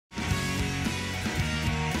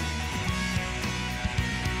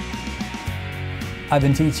I've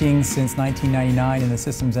been teaching since 1999 in the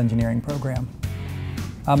systems engineering program.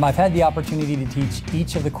 I've had the opportunity to teach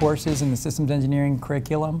each of the courses in the systems engineering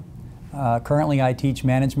curriculum. Currently I teach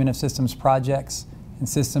management of systems projects and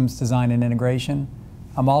systems design and integration.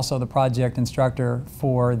 I'm also the project instructor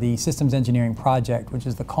for the systems engineering project, which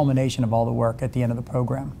is the culmination of all the work at the end of the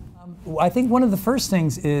program. I think one of the first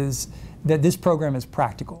things is that this program is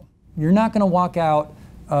practical. You're not going to walk out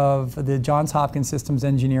of the Johns Hopkins Systems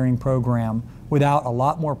Engineering program without a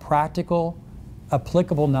lot more practical,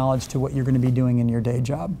 applicable knowledge to what you're going to be doing in your day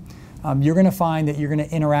job. You're going to find that you're going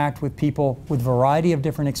to interact with people with a variety of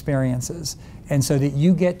different experiences, and so that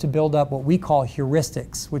you get to build up what we call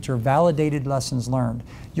heuristics, which are validated lessons learned.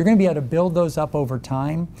 You're going to be able to build those up over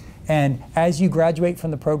time, and as you graduate from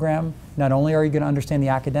the program, not only are you going to understand the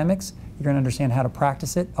academics, you're going to understand how to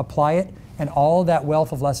practice it, apply it, and all that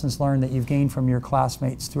wealth of lessons learned that you've gained from your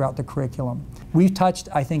classmates throughout the curriculum. We've touched,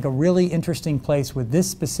 I think, a really interesting place with this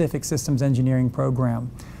specific systems engineering program.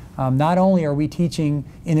 Not only are we teaching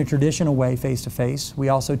in a traditional way face-to-face, we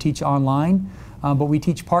also teach online, but we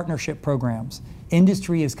teach partnership programs.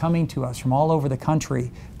 Industry is coming to us from all over the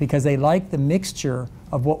country because they like the mixture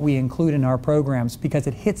of what we include in our programs because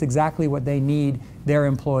it hits exactly what they need their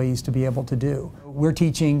employees to be able to do. We're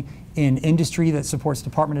teaching in industry that supports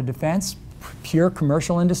Department of Defense, pure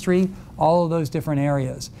commercial industry, all of those different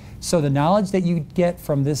areas. So the knowledge that you get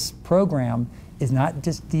from this program is not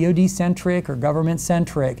just DoD-centric or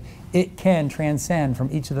government-centric. It can transcend from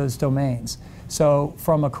each of those domains. So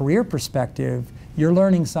from a career perspective, you're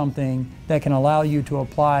learning something that can allow you to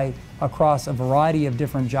apply across a variety of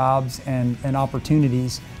different jobs and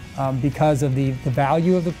opportunities because of the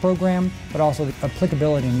value of the program, but also the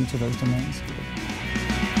applicability in each of those domains.